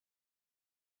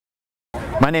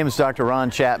My name is Dr. Ron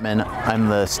Chapman. I'm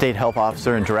the State Health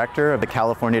Officer and Director of the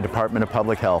California Department of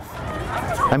Public Health.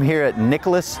 I'm here at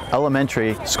Nicholas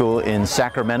Elementary School in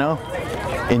Sacramento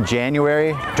in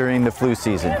January during the flu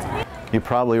season. You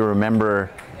probably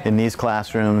remember in these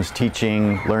classrooms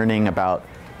teaching, learning about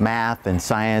math and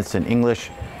science and English.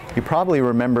 You probably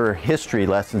remember history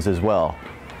lessons as well.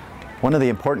 One of the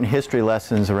important history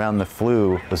lessons around the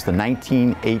flu was the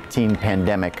 1918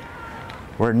 pandemic,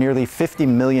 where nearly 50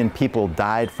 million people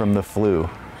died from the flu,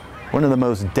 one of the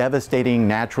most devastating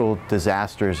natural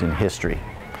disasters in history.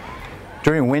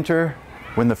 During winter,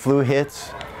 when the flu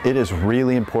hits, it is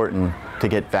really important to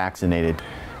get vaccinated.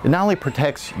 It not only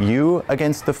protects you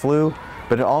against the flu,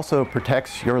 but it also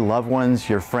protects your loved ones,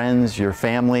 your friends, your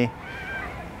family.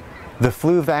 The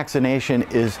flu vaccination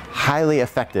is highly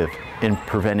effective in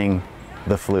preventing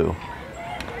the flu.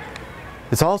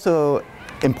 It's also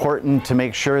important to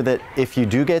make sure that if you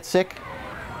do get sick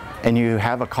and you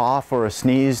have a cough or a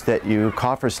sneeze, that you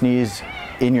cough or sneeze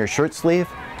in your shirt sleeve.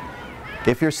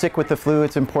 If you're sick with the flu,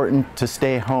 it's important to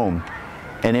stay home.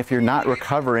 And if you're not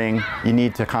recovering, you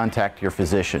need to contact your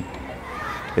physician.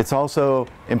 It's also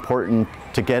important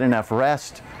to get enough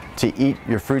rest, to eat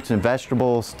your fruits and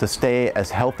vegetables, to stay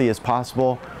as healthy as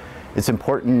possible. It's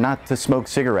important not to smoke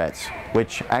cigarettes,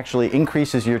 which actually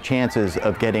increases your chances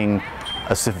of getting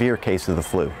a severe case of the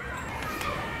flu.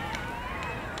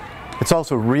 It's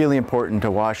also really important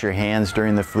to wash your hands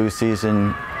during the flu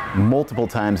season multiple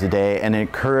times a day and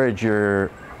encourage your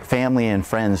family and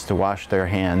friends to wash their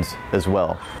hands as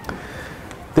well.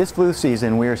 This flu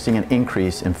season, we are seeing an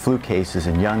increase in flu cases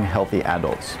in young, healthy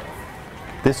adults.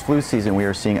 This flu season, we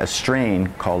are seeing a strain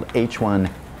called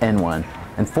H1N1.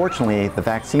 And fortunately, the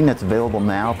vaccine that's available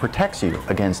now protects you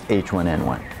against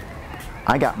H1N1.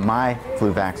 I got my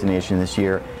flu vaccination this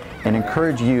year and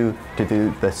encourage you to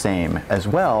do the same as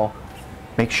well.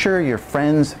 Make sure your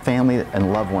friends, family,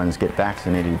 and loved ones get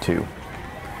vaccinated too.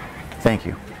 Thank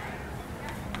you.